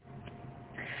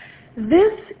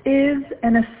This is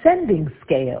an ascending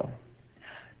scale.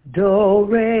 Do,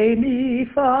 re, mi,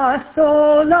 fa,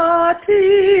 sol, la,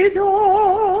 ti,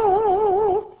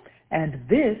 do. And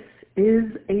this is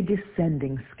a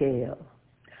descending scale.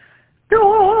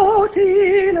 Do,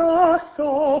 ti, la,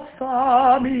 so,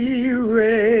 fa, mi,